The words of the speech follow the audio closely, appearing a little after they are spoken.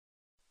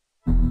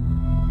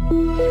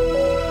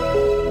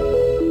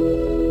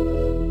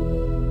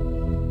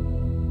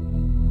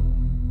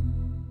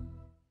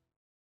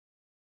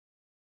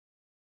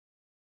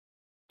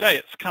G'day,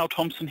 it's Karl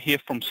Thomson here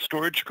from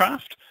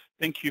StorageCraft.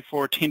 Thank you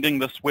for attending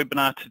this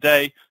webinar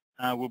today.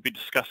 We'll be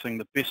discussing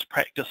the best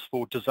practice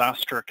for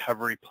disaster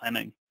recovery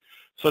planning.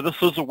 So this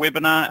is a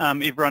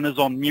webinar, everyone is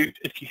on mute.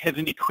 If you have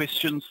any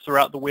questions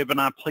throughout the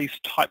webinar, please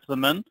type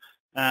them in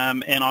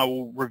and I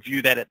will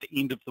review that at the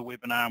end of the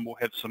webinar, and we'll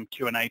have some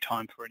Q&A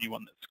time for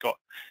anyone that's got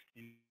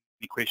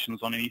any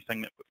questions on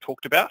anything that we've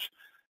talked about.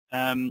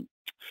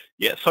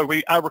 Yeah, so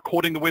we are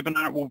recording the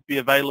webinar. It will be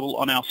available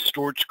on our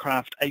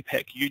StorageCraft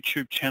APAC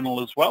YouTube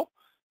channel as well.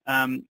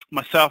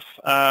 Myself,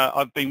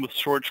 I've been with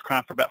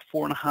StorageCraft for about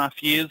 4.5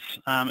 years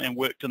and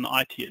worked in the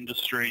IT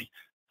industry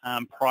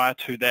prior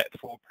to that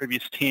for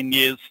previous 10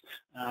 years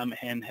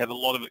and have a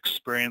lot of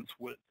experience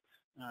with,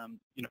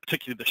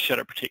 particularly the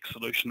Shadow Protect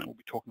solution that we'll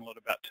be talking a lot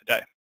about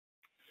today.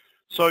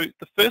 So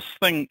the first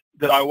thing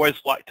that I always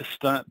like to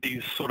start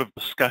these sort of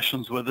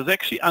discussions with is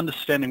actually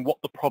understanding what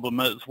the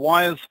problem is.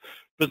 Why is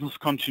business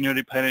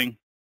continuity planning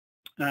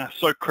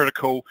so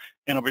critical,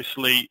 and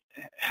obviously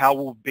how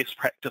will best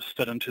practice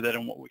fit into that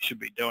and what we should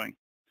be doing?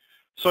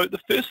 So the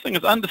first thing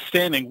is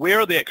understanding where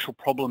are the actual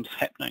problems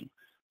happening.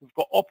 We've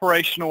got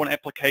operational and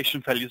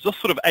application failures. This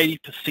sort of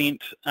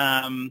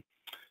 80%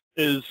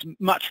 is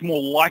much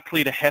more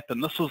likely to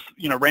happen. This is,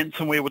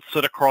 ransomware would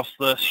sit across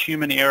this,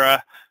 human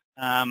error,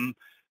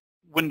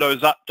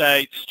 Windows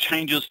updates,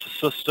 changes to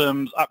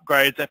systems,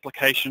 upgrades,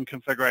 application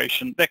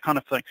configuration, that kind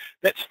of thing.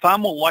 That's far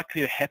more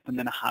likely to happen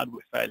than a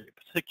hardware failure,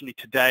 particularly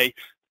today,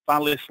 far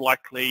less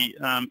likely,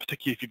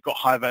 particularly if you've got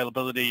high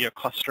availability or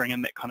clustering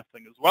and that kind of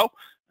thing as well.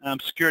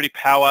 Security,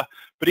 power,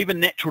 but even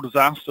natural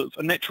disasters.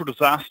 A natural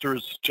disaster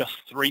is just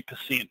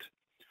 3%.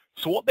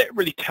 So what that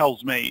really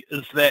tells me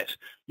is that,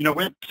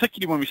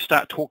 particularly when we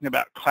start talking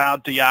about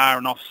cloud DR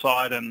and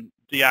offsite and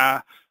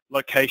DR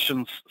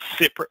locations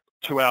separate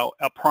to our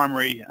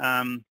primary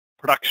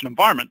production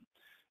environment,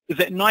 is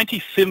that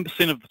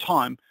 97% of the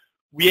time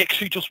we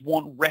actually just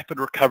want rapid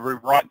recovery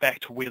right back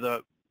to where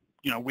the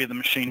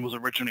machine was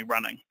originally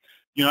running.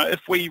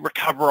 If we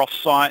recover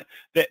off-site,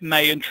 that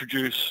may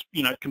introduce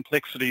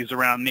complexities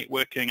around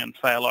networking and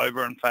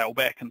failover and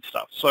failback and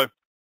stuff. So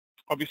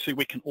obviously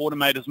we can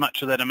automate as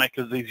much of that and make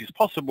it as easy as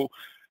possible,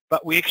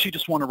 but we actually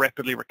just want to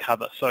rapidly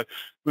recover. So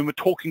when we're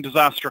talking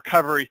disaster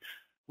recovery,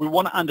 we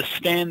want to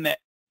understand that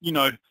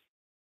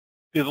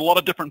there's a lot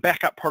of different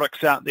backup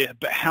products out there,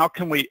 but how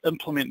can we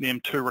implement them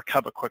to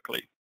recover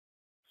quickly?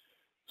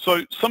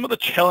 So some of the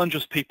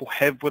challenges people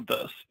have with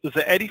this is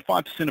that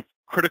 85% of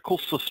critical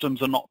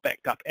systems are not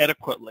backed up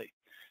adequately.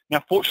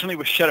 Now, fortunately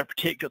with Shadow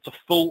Protect, it's a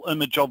full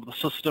image of the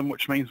system,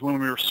 which means when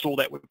we restore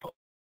that, we put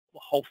the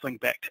whole thing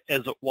back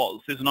as it was.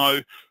 There's no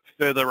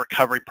further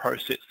recovery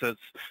process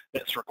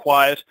that's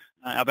required.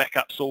 Our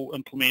backups all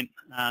implement,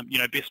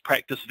 best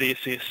practice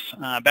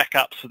VSS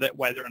backups, so that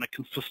way they're in a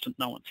consistent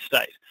known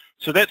state.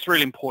 So that's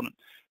really important.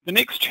 The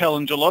next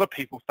challenge a lot of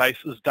people face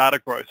is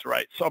data growth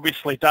rate. So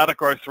obviously data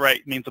growth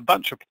rate means a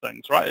bunch of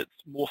things, right?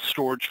 It's more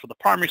storage for the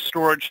primary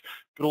storage,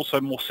 but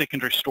also more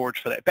secondary storage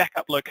for that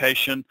backup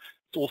location.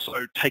 It's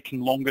also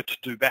taking longer to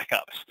do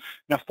backups.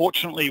 Now,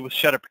 fortunately with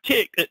Shadow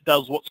Protect, it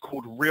does what's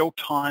called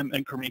real-time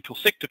incremental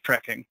sector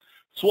tracking.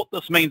 So what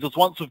this means is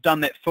once we've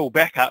done that full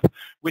backup,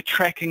 we're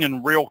tracking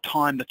in real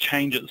time the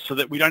changes so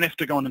that we don't have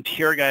to go and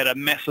interrogate a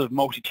massive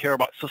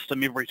multi-terabyte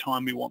system every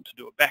time we want to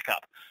do a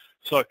backup.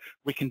 So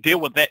we can deal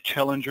with that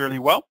challenge really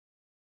well.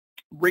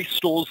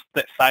 Restores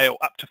that fail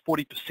up to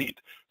 40%.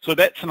 So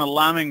that's an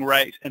alarming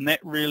rate, and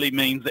that really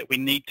means that we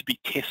need to be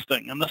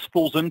testing. And this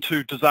falls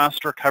into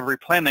disaster recovery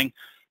planning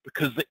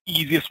because the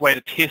easiest way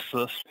to test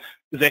this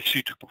is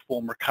actually to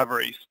perform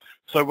recoveries.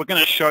 So we're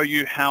going to show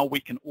you how we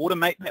can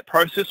automate that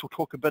process. We'll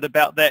talk a bit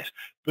about that,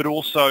 but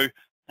also,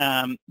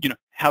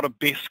 how to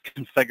best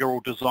configure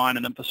or design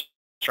an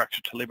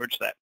infrastructure to leverage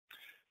that.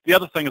 The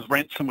other thing is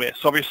ransomware.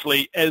 So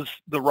obviously, as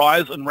the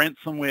rise in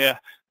ransomware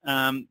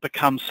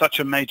becomes such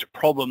a major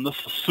problem, this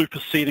is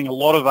superseding a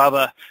lot of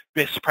other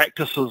best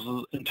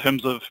practices in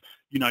terms of,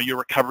 your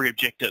recovery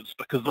objectives,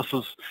 because this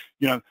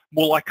is,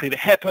 more likely to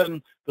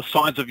happen. The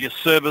size of your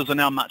servers are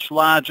now much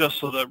larger,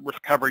 so the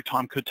recovery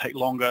time could take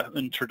longer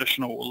in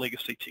traditional or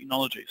legacy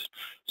technologies.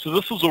 So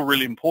this is all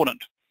really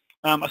important.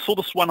 I saw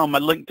this one on my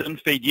LinkedIn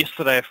feed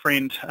yesterday. A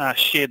friend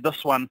shared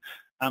this one,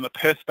 a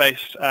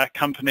Perth-based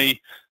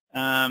company.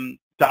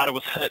 Data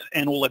was hit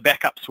and all their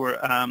backups were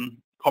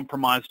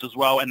compromised as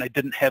well, and they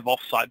didn't have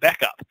off-site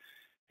backup.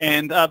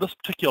 And this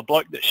particular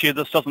bloke that shared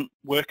this doesn't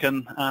work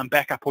in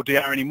backup or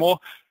DR anymore,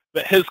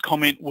 but his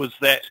comment was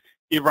that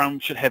everyone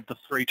should have the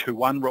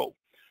 3-2-1 rule.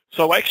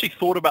 So I actually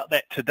thought about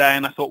that today,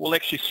 and I thought, well,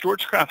 actually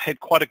StorageCraft had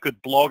quite a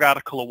good blog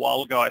article a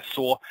while ago I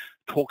saw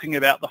talking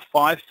about the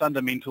 5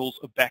 fundamentals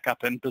of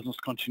backup and business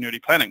continuity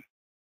planning.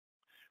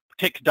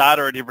 Protect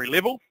data at every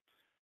level,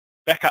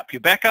 back up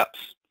your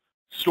backups,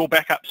 store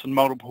backups in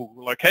multiple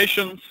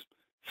locations,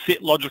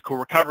 set logical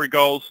recovery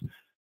goals,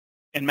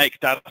 and make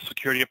data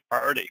security a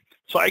priority.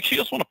 So I actually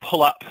just want to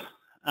pull up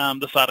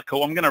this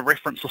article. I'm going to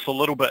reference this a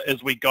little bit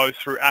as we go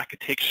through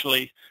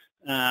architecturally,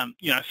 some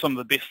of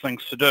the best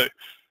things to do.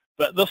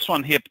 But this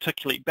one here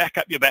particularly, back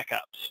up your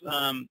backups,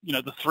 you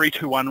know, the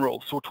 3-2-1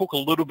 rule. So we'll talk a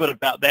little bit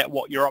about that,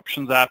 what your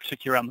options are,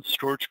 particularly around the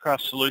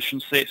StorageCraft solution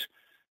set.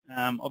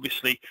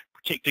 Obviously,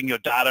 protecting your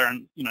data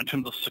and, you know, in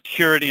terms of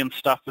security and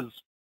stuff is,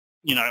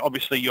 you know,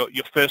 obviously your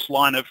first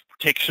line of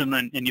protection,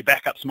 and your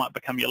backups might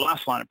become your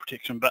last line of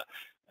protection. But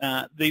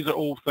these are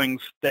all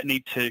things that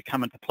need to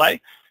come into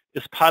play.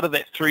 As part of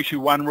that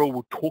 3-2-1 rule,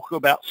 we'll talk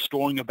about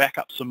storing your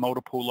backups in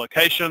multiple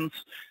locations.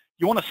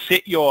 You want to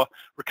set your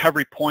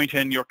recovery point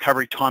and your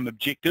recovery time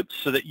objectives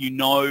so that you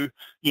know,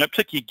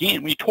 particularly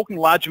again, when you're talking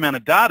large amount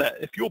of data,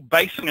 if you're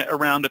basing it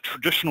around a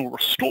traditional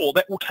restore,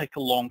 that will take a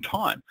long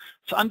time.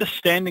 So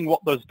understanding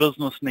what those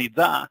business needs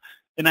are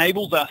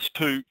enables us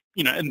to,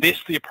 you know,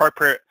 invest the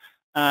appropriate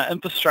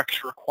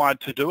infrastructure required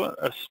to do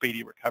a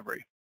speedy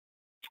recovery.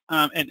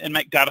 And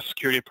make data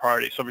security a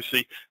priority. So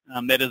obviously,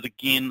 that is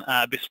again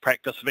best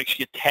practice. I've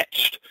actually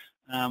attached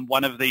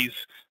one of these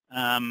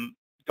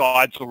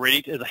guides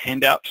already as a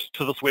handout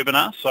to this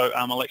webinar, so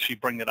I'll actually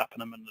bring that up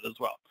in a minute as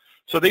well.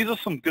 So these are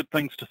some good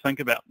things to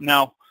think about.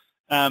 Now,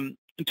 in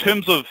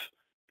terms of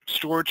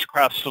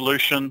StorageCraft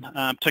solution,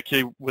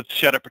 particularly with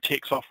Shadow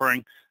Protect's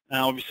offering,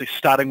 obviously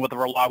starting with a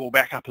reliable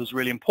backup is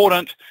really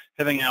important.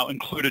 Having our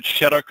included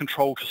shadow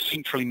control to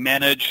centrally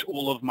manage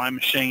all of my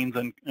machines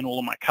and all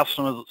of my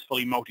customers, it's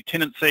fully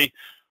multi-tenancy.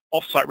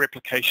 Off-site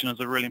replication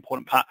is a really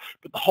important part,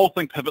 but the whole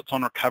thing pivots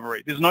on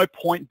recovery. There's no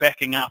point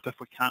backing up if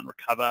we can't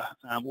recover,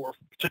 or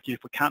particularly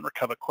if we can't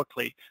recover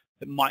quickly,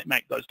 it might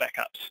make those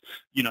backups,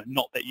 you know,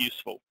 not that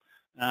useful.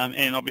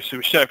 And obviously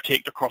with Shadow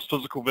Protect across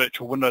physical,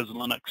 virtual, Windows and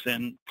Linux,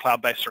 and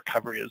cloud-based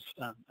recovery is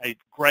a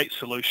great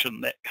solution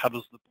that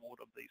covers the board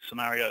of these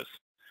scenarios.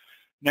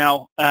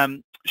 Now,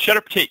 Shadow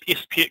Protect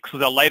SPX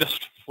is our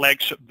latest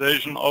flagship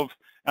version of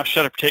our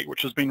Shadow Protect,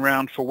 which has been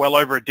around for well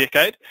over a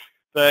decade.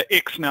 The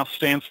X now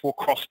stands for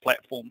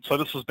cross-platform. So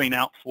this has been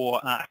out for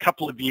a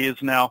couple of years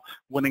now,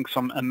 winning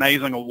some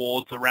amazing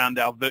awards around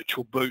our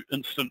virtual boot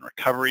instant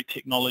recovery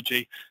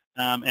technology,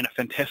 and a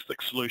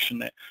fantastic solution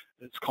that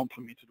is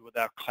complemented with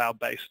our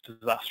cloud-based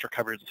disaster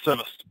recovery as a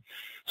service.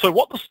 So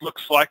what this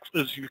looks like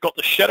is you've got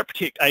the Shadow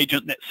Protect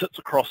agent that sits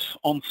across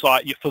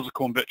on-site, your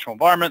physical and virtual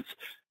environments.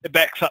 It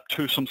backs up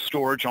to some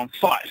storage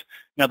on-site.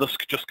 Now this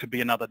could be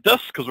another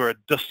disk, because we're a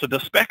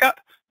disk-to-disk backup.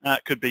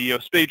 It could be a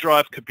USB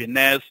drive, could be a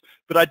NAS,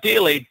 but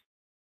ideally it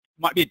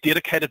might be a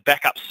dedicated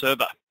backup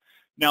server.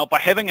 Now, by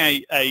having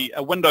a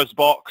Windows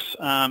box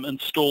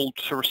installed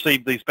to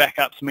receive these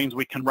backups means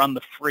we can run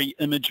the free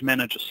image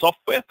manager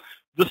software.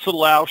 This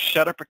allows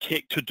Shadow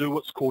Protect to do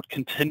what's called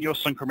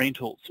continuous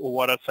incrementals, or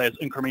what I'd say is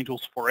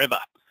incrementals forever.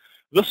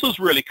 This is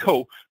really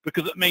cool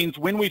because it means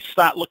when we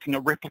start looking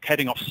at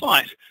replicating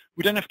off-site,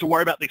 we don't have to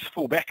worry about these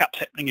full backups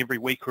happening every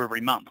week or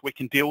every month. We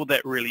can deal with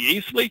that really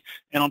easily,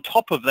 and on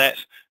top of that,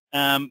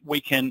 we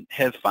can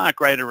have far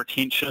greater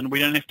retention. We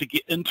don't have to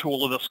get into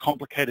all of this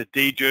complicated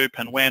dedupe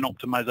and WAN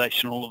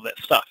optimization, all of that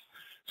stuff.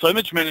 So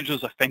Image Manager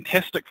is a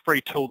fantastic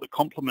free tool that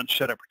complements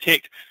Shadow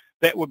Protect.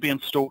 That would be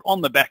installed on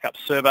the backup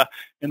server,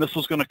 and this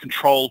is going to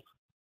control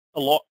a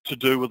lot to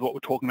do with what we're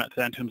talking about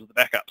today in terms of the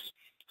backups.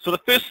 So the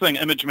first thing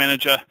Image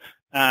Manager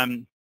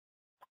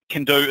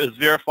can do is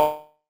verify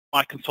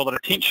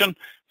consolidated retention.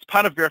 As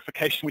part of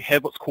verification, we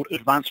have what's called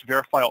Advanced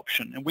Verify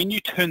option, and when you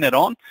turn that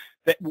on,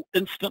 that will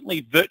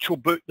instantly virtual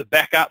boot the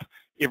backup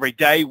every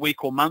day,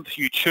 week or month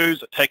you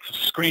choose. It takes a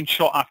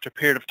screenshot after a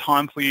period of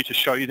time for you to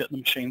show you that the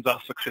machines are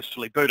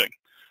successfully booting.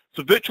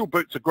 So virtual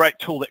boot's a great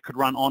tool that could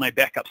run on a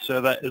backup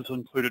server, is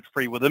included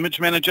free with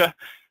Image Manager.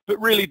 But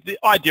really the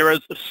idea is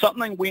if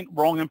something went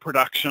wrong in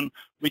production,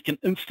 we can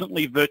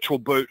instantly virtual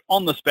boot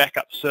on this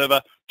backup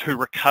server to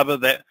recover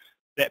that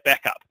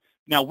backup.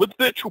 Now with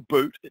virtual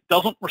boot, it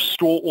doesn't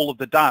restore all of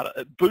the data.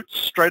 It boots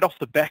straight off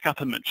the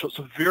backup image. So it's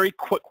a very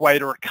quick way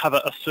to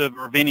recover a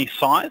server of any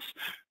size.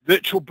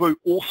 Virtual boot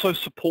also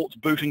supports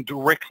booting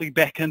directly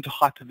back into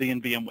Hyper-V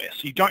and VMware.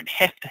 So you don't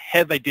have to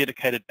have a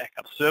dedicated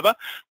backup server.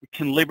 We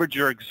can leverage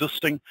your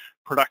existing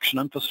production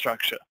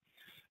infrastructure.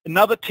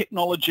 Another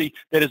technology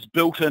that is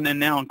built in and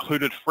now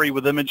included free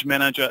with Image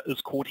Manager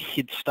is called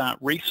Head Start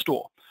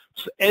Restore.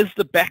 So as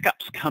the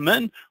backups come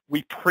in,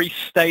 we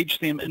pre-stage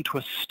them into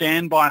a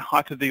standby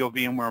Hyper-V or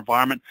VMware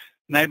environment,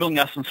 enabling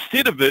us,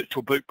 instead of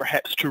virtual boot,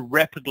 perhaps to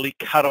rapidly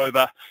cut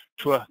over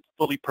to a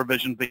fully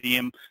provisioned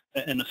VM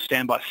in a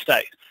standby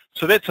state.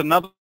 So that's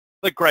another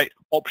great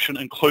option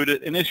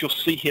included, and as you'll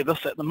see here,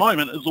 this at the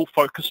moment is all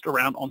focused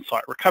around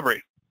on-site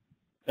recovery.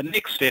 The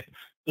next step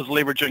is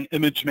leveraging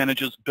Image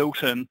Manager's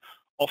built-in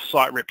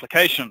off-site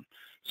replication.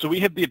 So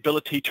we have the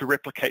ability to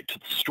replicate to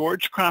the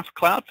StorageCraft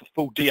cloud for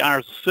full DR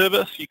as a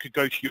service. You could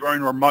go to your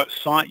own remote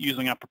site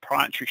using our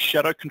proprietary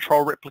Shadow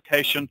Control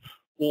replication,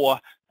 or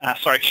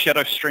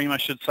Shadow Stream, I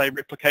should say,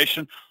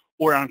 replication,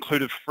 or our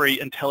included free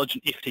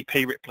intelligent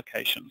FTP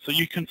replication. So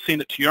you can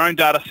send it to your own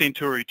data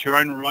center or to your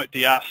own remote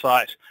DR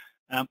site,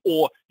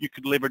 or you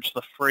could leverage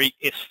the free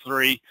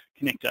S3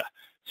 connector.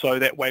 So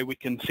that way we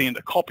can send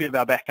a copy of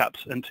our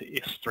backups into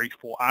S3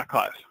 for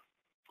archive.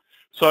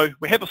 So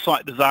we have a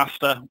site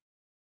disaster.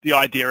 the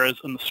idea is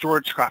in the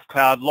StorageCraft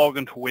cloud, log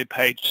into a web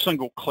page,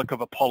 single click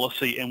of a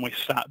policy, and we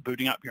start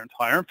booting up your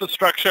entire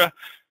infrastructure.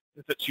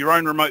 If it's your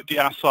own remote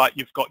DR site,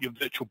 you've got your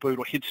virtual boot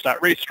or head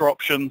start restore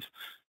options.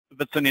 If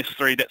it's an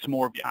S3, that's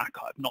more of your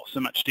archive, not so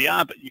much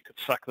DR, but you could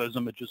suck those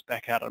images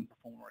back out and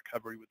perform a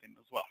recovery with them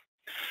as well.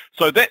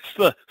 So that's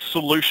the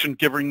solution,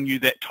 giving you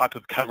that type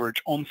of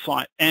coverage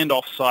on-site and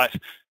off-site.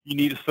 You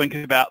need to think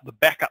about the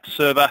backup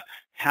server.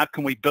 How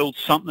can we build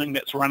something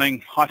that's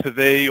running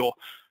Hyper-V or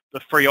the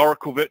free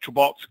Oracle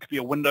VirtualBox? It could be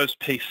a Windows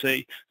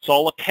PC. So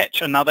I'll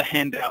attach another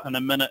handout in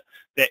a minute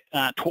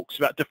that talks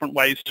about different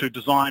ways to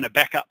design a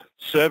backup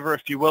server,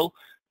 if you will.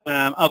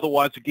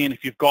 Otherwise, again,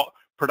 if you've got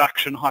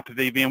production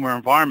Hyper-V VMware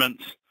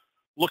environments,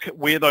 look at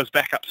where those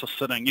backups are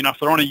sitting. You know, if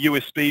they're on a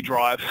USB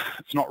drive,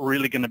 it's not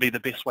really going to be the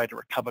best way to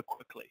recover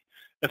quickly.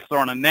 If they're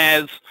on a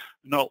NAS,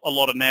 not a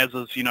lot of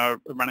NASs, you know,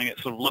 running at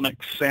sort of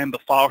Linux and the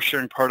file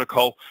sharing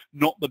protocol,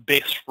 not the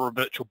best for a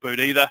virtual boot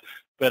either,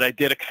 but a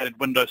dedicated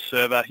Windows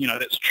server, you know,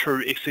 that's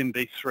true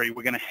SMB3,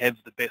 we're going to have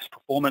the best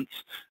performance.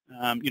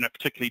 You know,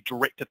 particularly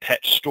direct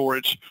attached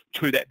storage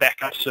to that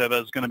backup server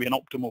is going to be an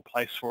optimal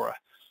place for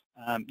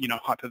a, you know,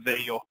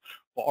 Hyper-V or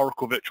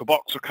Oracle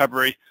VirtualBox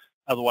recovery.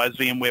 Otherwise,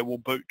 VMware will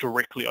boot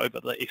directly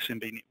over the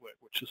SMB network,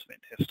 which is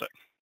fantastic.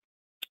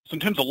 So in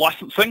terms of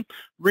licensing,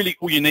 really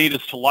all you need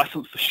is to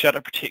license the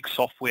Shadow Protect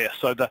software.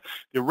 So the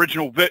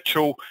original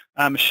virtual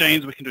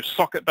machines, we can do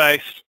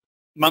socket-based,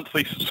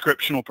 monthly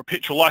subscription or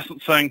perpetual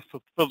licensing for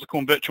physical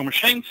and virtual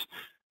machines.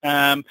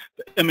 The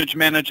image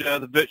manager,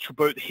 the virtual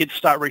boot, the head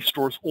start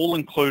restore is all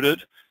included.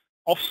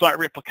 Off-site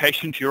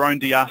replication to your own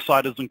DR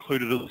site is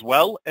included as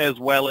well as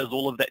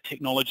all of that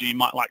technology you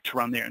might like to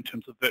run there in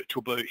terms of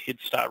virtual boot, head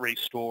start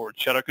restore, and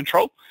shadow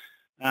control.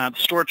 The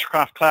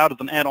StorageCraft Cloud is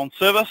an add-on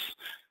service,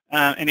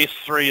 and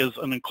S3 is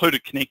an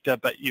included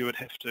connector, but you would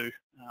have to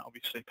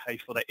obviously pay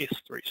for that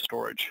S3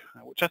 storage,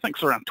 which I think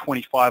is around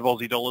 25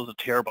 Aussie dollars a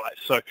terabyte.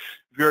 So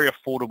very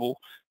affordable,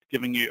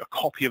 giving you a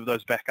copy of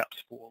those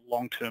backups for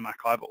long-term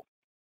archival.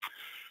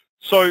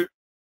 So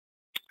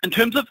in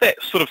terms of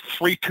that sort of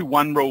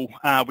 3-2-1 rule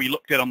we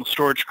looked at on the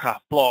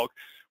StorageCraft blog,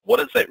 what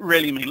does that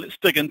really mean? Let's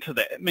dig into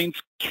that. It means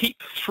keep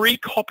 3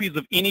 copies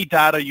of any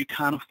data you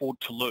can't afford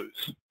to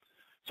lose.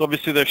 So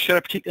obviously the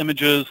Shadow Protect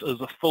images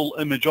is a full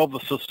image of the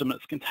system.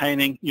 It's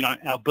containing, you know,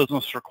 our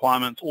business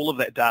requirements, all of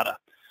that data.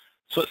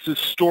 So it says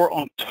store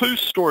on 2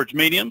 storage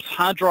mediums,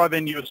 hard drive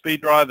and USB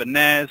drive, a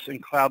NAS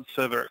and cloud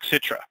server,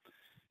 etc.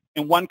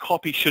 And 1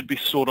 copy should be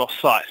stored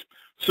off-site.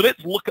 So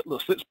let's look at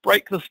this. Let's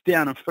break this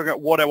down and figure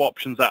out what our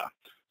options are.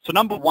 So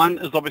number 1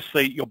 is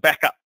obviously your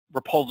backup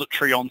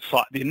repository on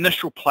site, the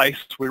initial place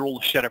where all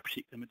the Shadow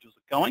Protect images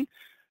are going.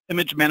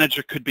 Image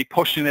Manager could be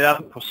pushing that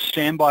out into a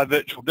standby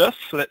virtual disk,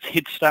 so that's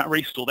head start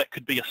restore. That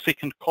could be a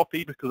second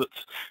copy because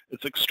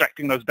it's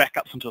extracting those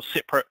backups into a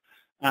separate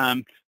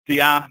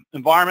DR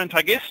environment,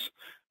 I guess.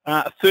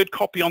 A third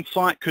copy on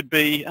site could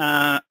be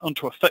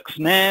onto a fixed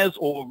NAS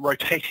or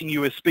rotating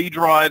USB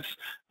drives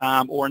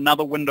or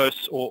another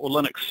Windows or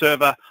Linux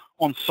server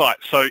on site.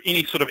 So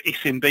any sort of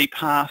SMB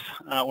path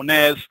or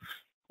NAS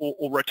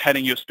or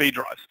rotating USB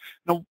drives.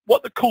 Now,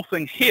 what the cool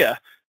thing here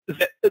is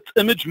that it's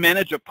Image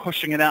Manager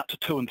pushing it out to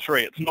 2 and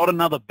 3. It's not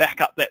another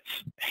backup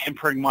that's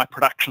hampering my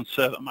production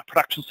server. My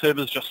production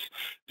server is just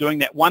doing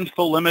that 1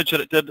 full image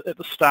that it did at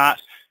the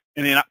start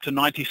and then up to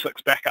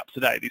 96 backups a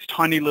day, these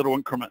tiny little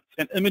increments.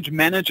 And Image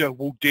Manager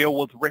will deal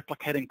with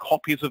replicating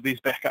copies of these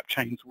backup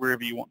chains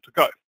wherever you want to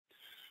go.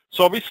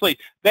 So obviously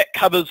that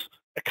covers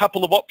a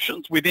couple of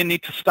options. We then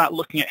need to start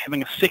looking at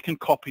having a second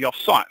copy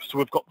off-site. So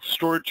we've got the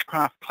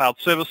StorageCraft Cloud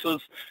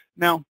Services.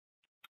 Now,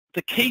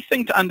 the key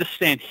thing to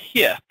understand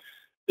here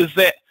is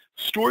that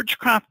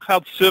StorageCraft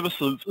Cloud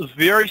Services is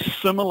very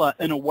similar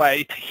in a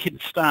way to Head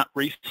Start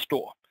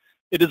Restore.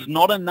 It is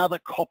not another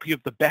copy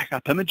of the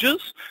backup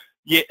images,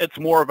 yet it's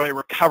more of a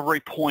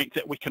recovery point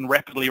that we can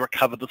rapidly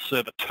recover the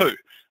server to.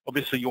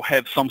 Obviously, you'll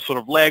have some sort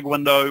of lag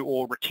window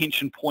or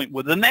retention point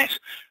within that,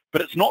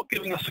 but it's not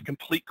giving us a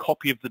complete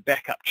copy of the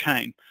backup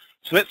chain.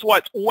 So that's why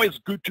it's always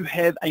good to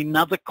have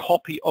another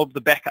copy of the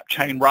backup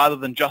chain rather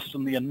than just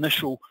in the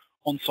initial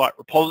on-site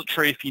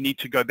repository if you need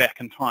to go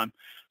back in time.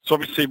 So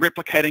obviously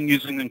replicating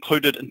using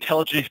included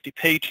intelligent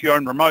FTP to your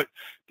own remote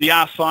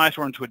DR site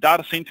or into a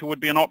data center would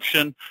be an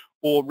option,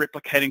 or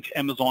replicating to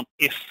Amazon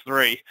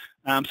S3.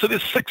 So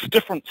there's 6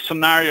 different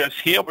scenarios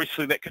here.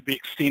 Obviously that could be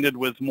extended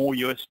with more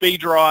USB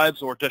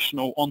drives or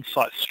additional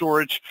on-site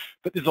storage,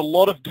 but there's a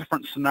lot of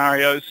different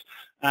scenarios.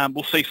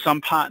 We'll see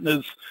some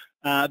partners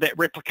that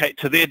replicate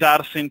to their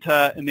data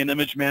center, and then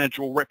Image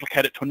Manager will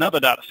replicate it to another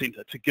data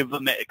center to give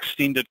them that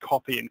extended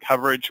copy and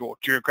coverage or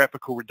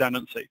geographical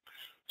redundancy.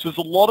 So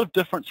there's a lot of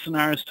different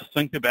scenarios to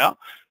think about,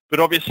 but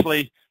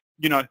obviously,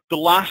 you know, the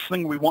last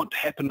thing we want to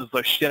happen is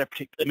those Shadow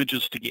Protect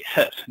images to get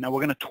hit. Now we're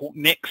going to talk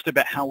next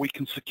about how we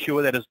can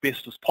secure that as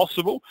best as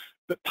possible,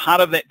 but part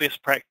of that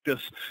best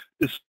practice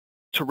is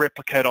to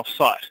replicate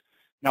off-site.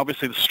 Now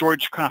obviously the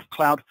StorageCraft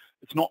Cloud,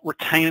 it's not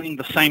retaining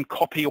the same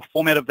copy or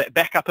format of that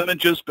backup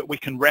images, but we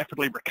can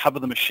rapidly recover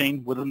the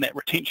machine within that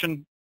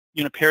retention,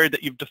 you know, period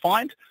that you've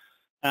defined.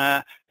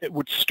 it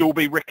would still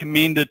be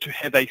recommended to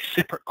have a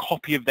separate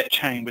copy of that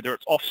chain, whether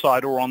it's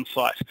offsite or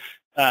on-site,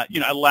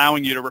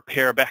 allowing you to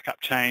repair a backup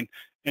chain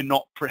and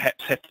not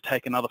perhaps have to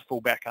take another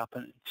full backup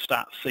and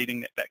start seeding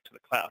that back to the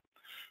cloud.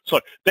 So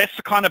that's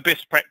the kind of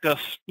best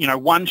practice.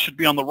 One should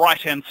be on the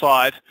right-hand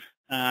side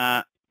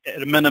at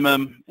a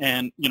minimum,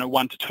 and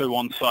 1 to 2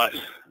 on site,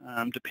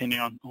 depending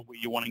on where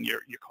you're wanting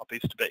your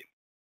copies to be.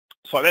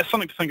 So that's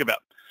something to think about.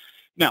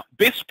 Now,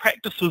 best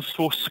practices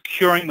for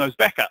securing those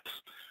backups.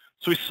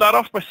 So we start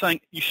off by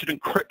saying you should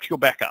encrypt your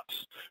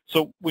backups.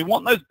 So we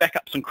want those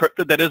backups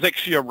encrypted. That is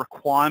actually a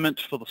requirement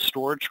for the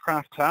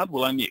StorageCraft cloud.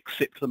 We'll only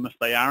accept them if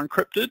they are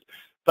encrypted.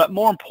 But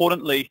more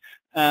importantly,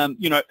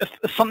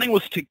 if something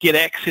was to get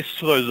access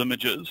to those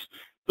images,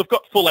 they've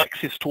got full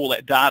access to all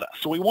that data.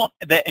 So we want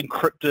that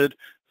encrypted,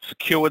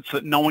 secured, so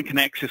that no one can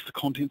access the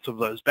contents of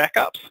those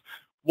backups.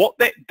 What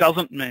that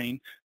doesn't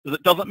mean is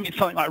it doesn't mean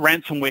something like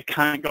ransomware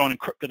can't go and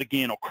encrypt it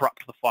again or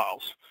corrupt the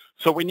files.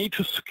 So we need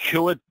to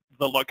secure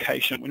the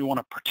location. We want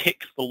to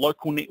protect the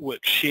local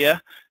network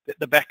share that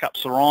the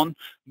backups are on.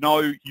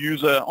 No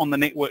user on the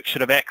network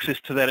should have access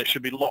to that. It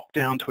should be locked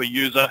down to a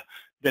user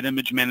that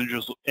image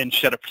managers and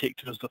Shadow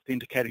Protector is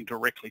authenticating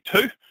directly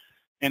to.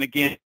 And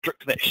again,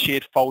 restrict that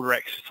shared folder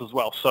access as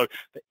well. So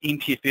the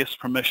NTFS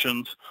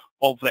permissions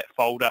of that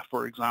folder,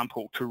 for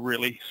example, to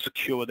really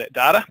secure that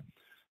data.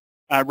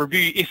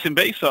 Review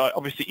SMB. So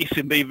obviously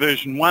SMB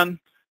version 1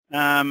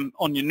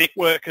 on your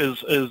network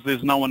is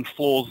there's known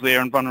flaws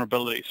there and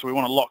vulnerabilities. So we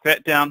want to lock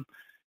that down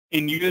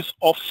and use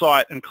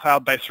offsite and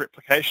cloud-based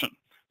replication.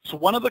 So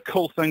one of the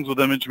cool things with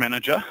Image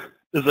Manager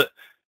is it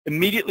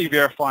immediately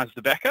verifies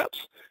the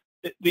backups.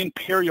 It then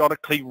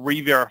periodically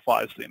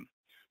re-verifies them.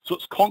 So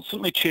it's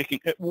constantly checking.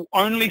 It will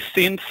only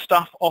send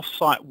stuff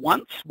offsite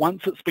once.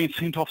 Once it's been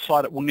sent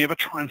offsite, it will never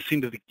try and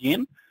send it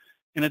again.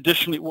 And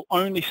additionally, it will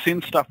only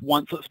send stuff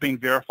once it's been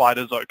verified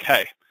as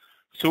okay.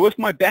 So if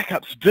my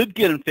backups did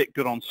get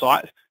infected on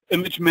site,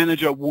 Image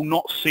Manager will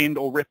not send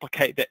or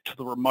replicate that to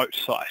the remote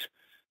site.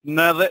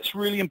 Now that's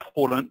really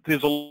important.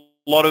 There's a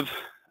lot of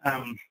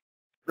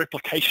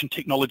replication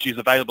technologies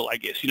available, I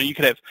guess. You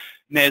could have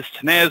NAS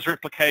to NAS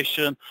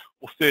replication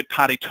or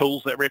third-party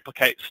tools that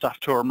replicate stuff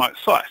to a remote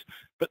site.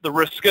 But the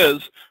risk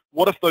is,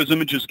 what if those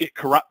images get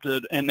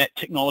corrupted and that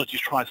technology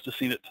tries to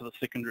send it to the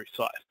secondary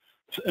site?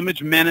 So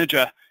Image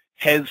Manager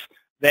has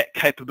that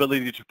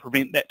capability to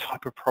prevent that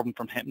type of problem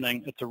from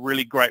happening. It's a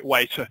really great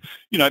way to,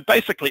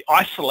 basically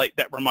isolate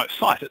that remote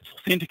site. It's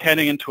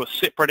authenticating into a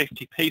separate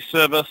FTP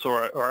service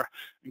or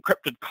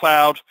encrypted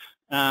cloud.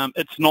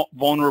 It's not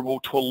vulnerable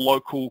to a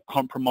local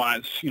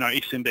compromise,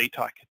 SMB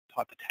type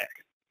attack.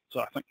 So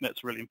I think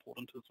that's really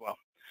important as well.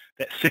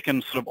 That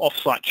second sort of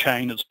offsite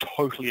chain is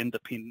totally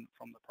independent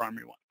from the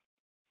primary one.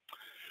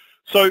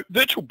 So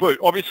virtual boot,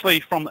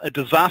 obviously from a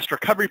disaster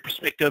recovery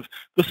perspective,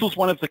 this is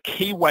one of the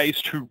key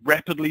ways to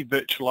rapidly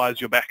virtualize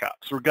your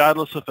backups.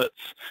 Regardless if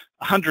it's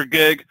 100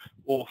 gig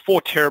or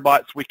 4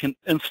 terabytes, we can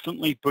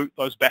instantly boot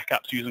those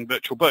backups using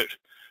virtual boot.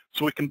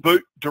 So we can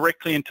boot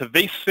directly into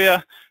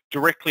vSphere,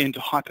 directly into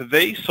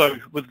Hyper-V. So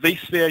with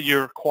vSphere, you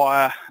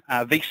require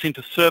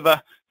vCenter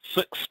Server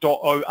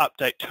 6.0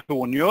 Update 2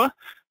 or newer.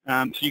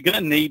 So you're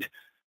going to need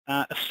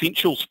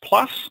Essentials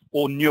Plus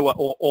or newer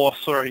or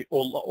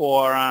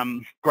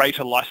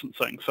greater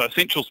licensing. So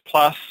Essentials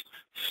Plus,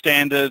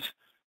 Standard,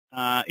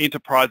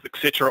 Enterprise,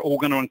 etc. are all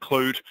going to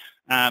include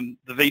the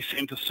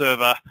vCenter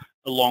server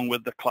along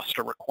with the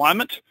cluster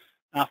requirement.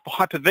 For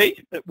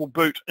Hyper-V, it will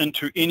boot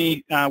into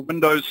any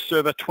Windows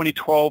Server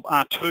 2012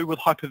 R2 with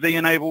Hyper-V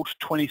enabled,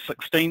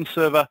 2016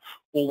 server,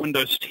 or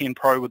Windows 10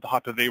 Pro with the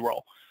Hyper-V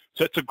role.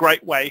 So it's a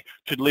great way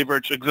to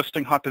leverage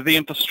existing Hyper-V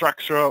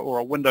infrastructure or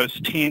a Windows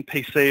 10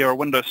 PC or a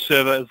Windows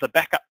server as a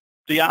backup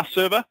DR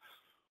server,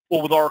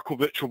 or with Oracle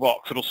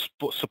VirtualBox.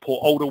 It'll support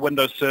older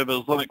Windows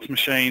servers, Linux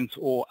machines,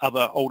 or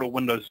other older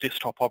Windows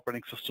desktop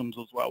operating systems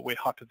as well, where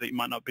Hyper-V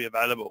might not be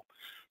available.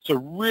 So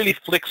really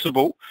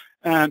flexible.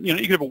 You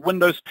could have a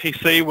Windows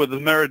PC with a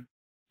mirrored,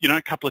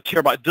 a couple of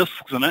terabyte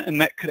disks in it,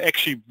 and that could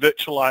actually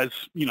virtualize,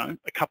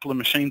 a couple of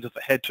machines if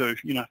it had to.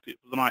 If it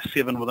was an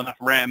i7 with enough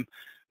RAM,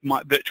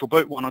 might virtual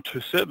boot 1 or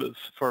 2 servers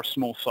for a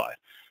small site.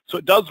 So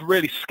it does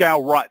really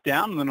scale right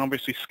down, and then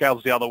obviously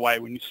scales the other way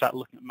when you start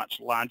looking at much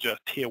larger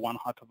tier 1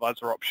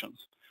 hypervisor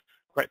options.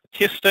 Great for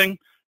testing,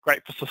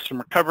 great for system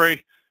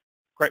recovery,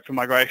 great for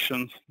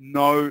migrations,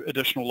 no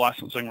additional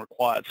licensing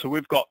required. So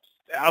we've got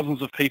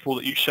thousands of people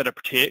that use Shadow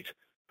Protect,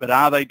 but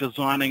are they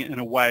designing it in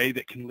a way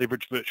that can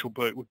leverage virtual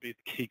boot would be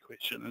the key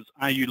question, is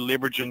are you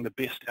leveraging the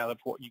best out of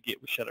what you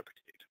get with Shadow Protect?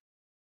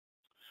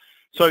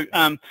 So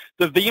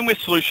the VMware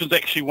solution is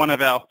actually one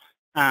of our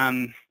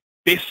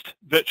best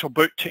virtual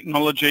boot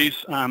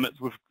technologies.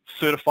 We've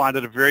certified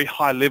at a very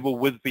high level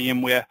with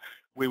VMware,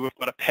 where we've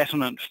got a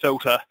patented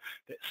filter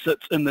that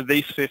sits in the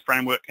vSphere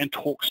framework and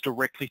talks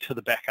directly to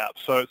the backup.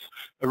 So it's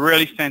a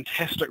really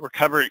fantastic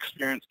recovery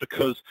experience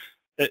because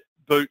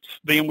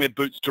VMware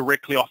boots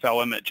directly off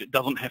our image. It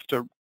doesn't have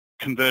to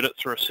convert it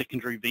through a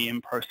secondary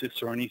VM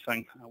process or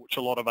anything, which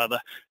a lot of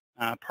other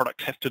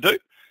products have to do.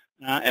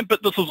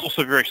 But this is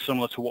also very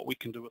similar to what we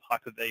can do with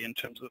Hyper-V in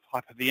terms of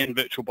Hyper-V and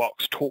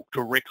VirtualBox talk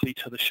directly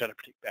to the Shadow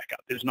Protect backup.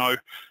 There's no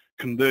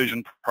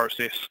conversion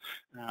process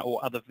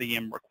or other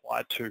VM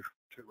required to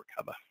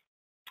recover.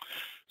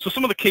 So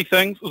some of the key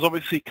things is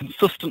obviously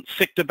consistent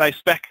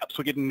sector-based backups.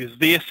 We're getting these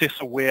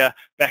VSS-aware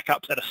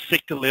backups at a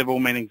sector level,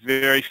 meaning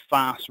very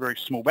fast, very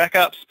small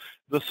backups.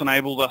 This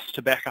enables us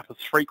to back up as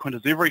frequent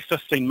as every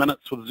 15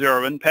 minutes with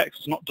zero impacts.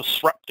 It's not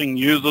disrupting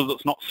users.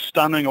 It's not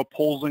stunning or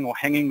pausing or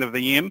hanging the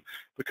VM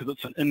because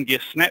it's an in-gear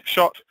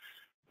snapshot.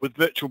 With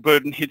virtual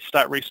boot and head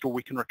start restore,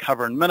 we can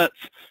recover in minutes.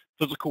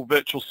 Physical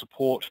virtual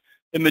support,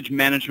 image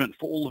management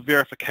for all the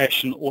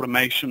verification,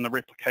 automation, the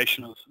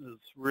replication is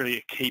really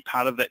a key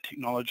part of that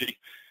technology.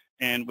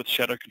 And with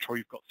Shadow Control,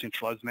 you've got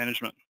centralized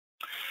management.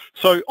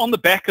 So on the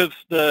back of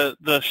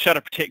the Shadow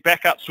Protect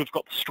backups, we've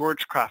got the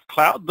StorageCraft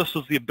Cloud. This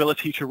is the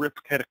ability to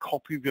replicate a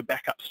copy of your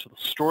backups to the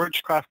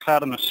StorageCraft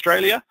Cloud in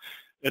Australia.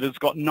 It has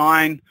got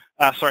 5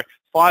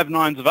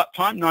 nines of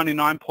uptime,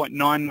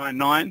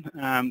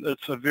 99.999.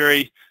 It's a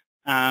very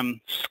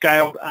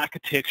scaled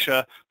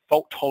architecture,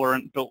 fault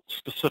tolerant, built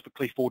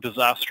specifically for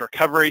disaster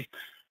recovery.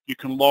 You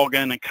can log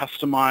in and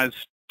customize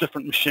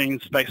different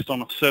machines based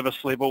on a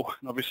service level,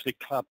 and obviously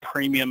Cloud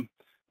Premium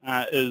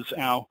is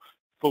our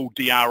full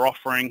DR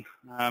offering,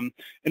 and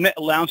that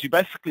allows you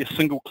basically a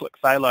single-click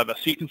failover.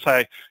 So you can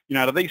say,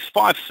 to these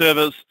 5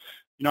 servers,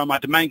 my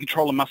domain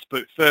controller must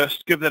boot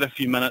first, give that a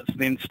few minutes,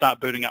 then start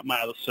booting up my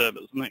other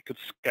servers, and that could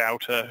scale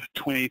to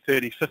 20,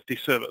 30, 50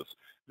 servers.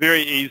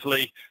 Very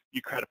easily,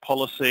 you create a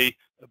policy,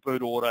 a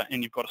boot order,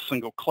 and you've got a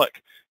single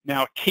click.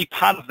 Now, a key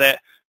part of that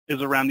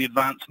is around the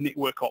advanced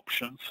network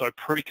options. So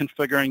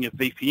pre-configuring your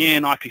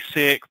VPN,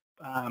 IPsec,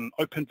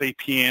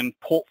 OpenVPN,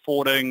 port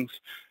forwardings,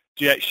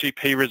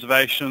 DHCP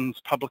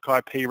reservations, public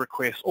IP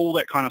requests, all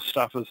that kind of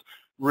stuff is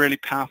really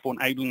powerful,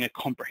 enabling a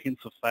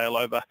comprehensive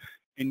failover.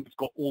 And you've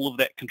got all of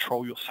that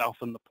control yourself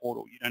in the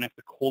portal. You don't have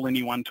to call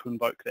anyone to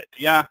invoke that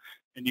DR,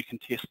 and you can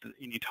test it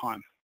at any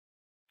time.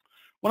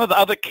 One of the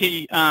other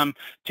key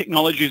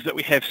technologies that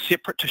we have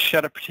separate to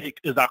Shadow Protect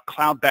is our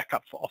cloud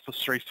backup for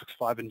Office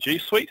 365 and G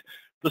Suite.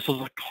 This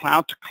is a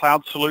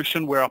cloud-to-cloud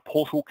solution where our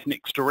portal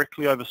connects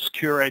directly over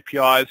secure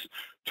APIs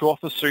to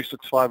Office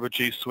 365 or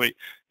G Suite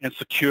and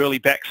securely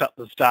backs up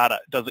this data.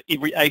 It does it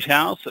every 8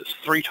 hours, that's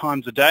 3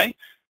 times a day.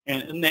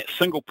 And in that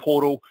single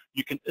portal,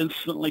 you can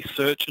instantly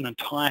search an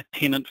entire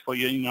tenant for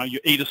your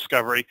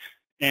e-discovery,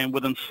 and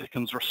within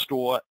seconds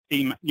restore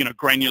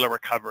granular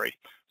recovery.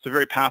 So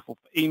very powerful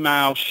for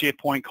email,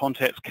 SharePoint,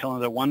 contacts,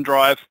 calendar,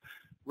 OneDrive,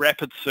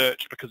 rapid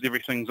search because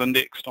everything's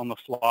indexed on the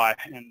fly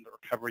and the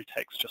recovery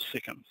takes just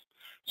seconds.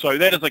 So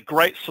that is a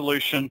great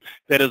solution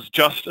that is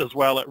just as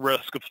well at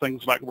risk of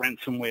things like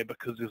ransomware,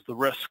 because there's the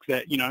risk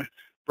that,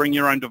 bring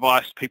your own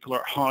device, people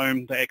are at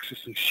home, they're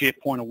accessing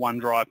SharePoint or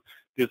OneDrive.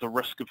 There's a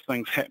risk of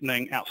things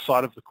happening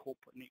outside of the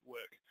corporate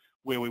network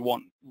where we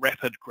want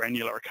rapid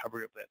granular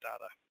recovery of that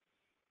data.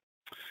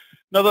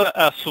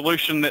 Another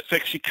solution that's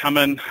actually come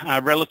in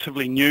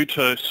relatively new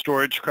to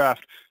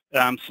StorageCraft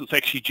since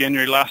actually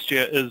January last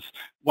year is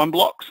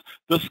OneBlocks.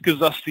 This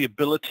gives us the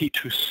ability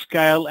to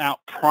scale out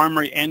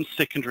primary and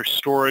secondary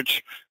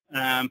storage.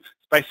 It's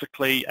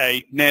basically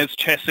a NAS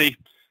chassis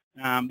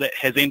that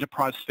has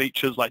enterprise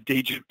features like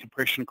DG,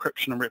 compression,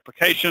 encryption, and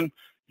replication.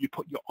 You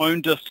put your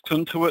own disks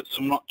into it,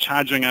 so I'm not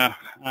charging a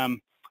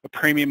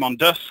premium on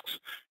disks.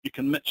 You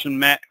can mix and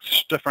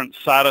match different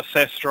SATA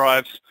SAS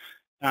drives.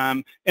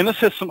 And this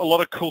has a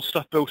lot of cool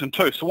stuff built in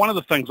too. So one of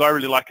the things I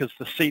really like is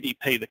the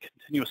CDP, the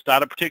continuous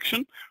data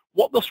protection.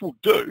 What this will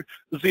do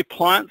is the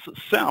appliance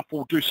itself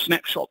will do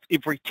snapshots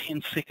every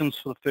 10 seconds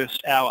for the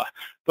first hour.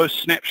 Those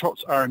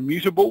snapshots are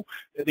immutable.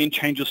 It then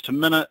changes to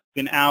minute,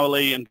 then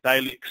hourly and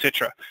daily,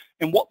 etc.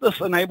 And what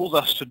this enables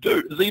us to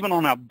do is even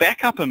on our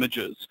backup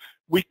images,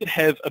 we could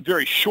have a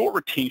very short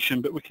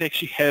retention, but we could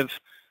actually have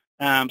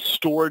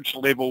storage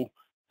level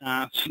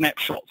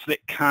snapshots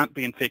that can't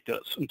be infected.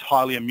 It's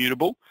entirely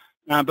immutable.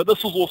 But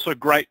this is also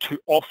great to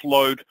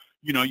offload,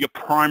 your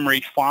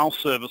primary file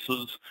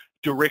services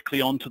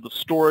directly onto the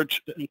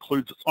storage. It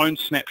includes its own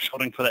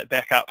snapshotting for that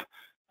backup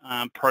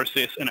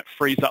process, and it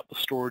frees up the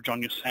storage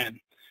on your SAN.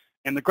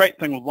 And the great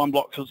thing with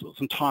OneBlocks is it's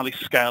entirely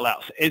scale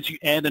out. So as you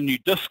add a new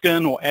disk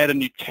in or add a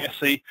new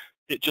chassis,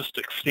 it just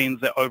extends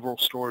that overall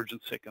storage in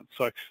seconds.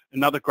 So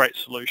another great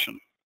solution.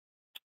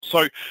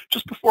 So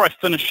just before I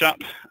finish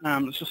up,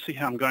 let's just see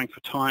how I'm going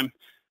for time.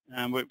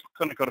 We've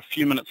kind of got a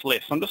few minutes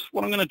left. So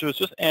what I'm going to do is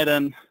just add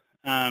in,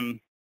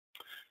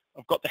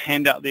 I've got the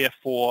handout there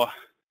for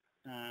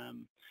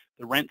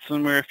the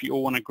ransomware if you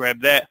all want to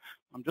grab that.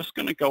 I'm just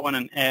going to go in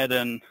and add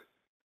in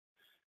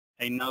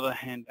another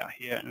handout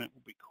here, and it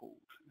will be called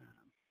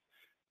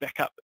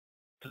Backup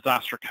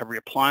Disaster Recovery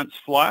Appliance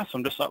Flyer. So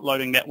I'm just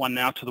uploading that one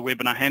now to the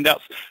webinar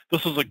handouts.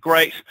 This is a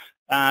great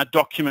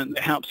document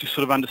that helps you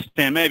sort of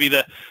understand maybe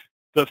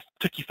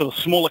particularly for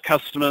the smaller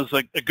customers,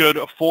 a good,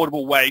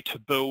 affordable way to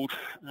build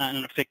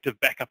an effective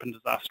backup and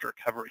disaster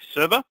recovery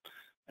server.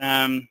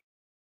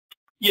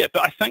 Yeah,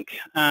 but I think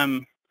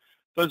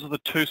those are the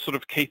two sort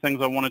of key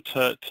things I wanted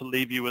to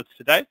leave you with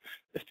today.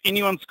 If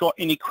anyone's got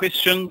any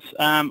questions,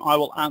 I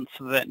will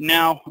answer that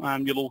now.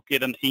 You'll all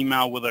get an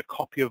email with a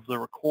copy of the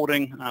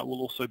recording. It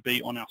will also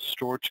be on our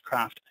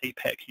Storagecraft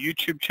APAC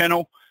YouTube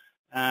channel.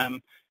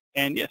 And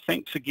yeah,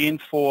 thanks again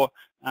for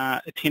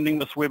attending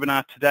this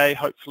webinar today.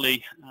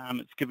 Hopefully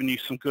it's given you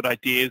some good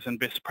ideas and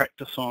best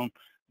practice on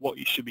what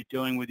you should be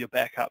doing with your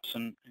backups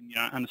and you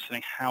know,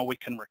 understanding how we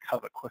can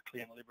recover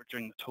quickly and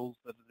leveraging the tools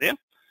that are there.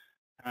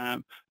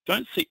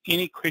 Don't see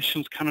any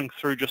questions coming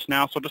through just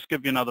now, so I'll just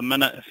give you another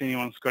minute. If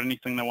anyone's got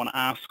anything they want to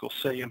ask or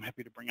see, I'm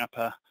happy to bring up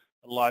a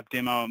live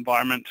demo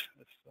environment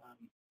if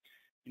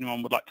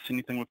anyone would like to see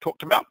anything we've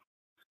talked about.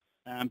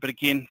 But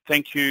again,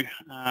 thank you.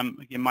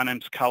 Again, my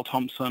name's Karl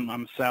Thomson.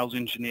 I'm a sales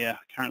engineer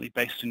currently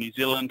based in New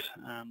Zealand,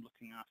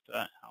 looking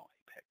after our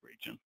APAC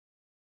region.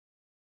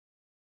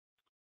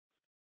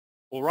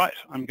 All right,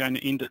 I'm going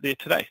to end it there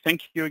today.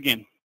 Thank you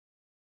again.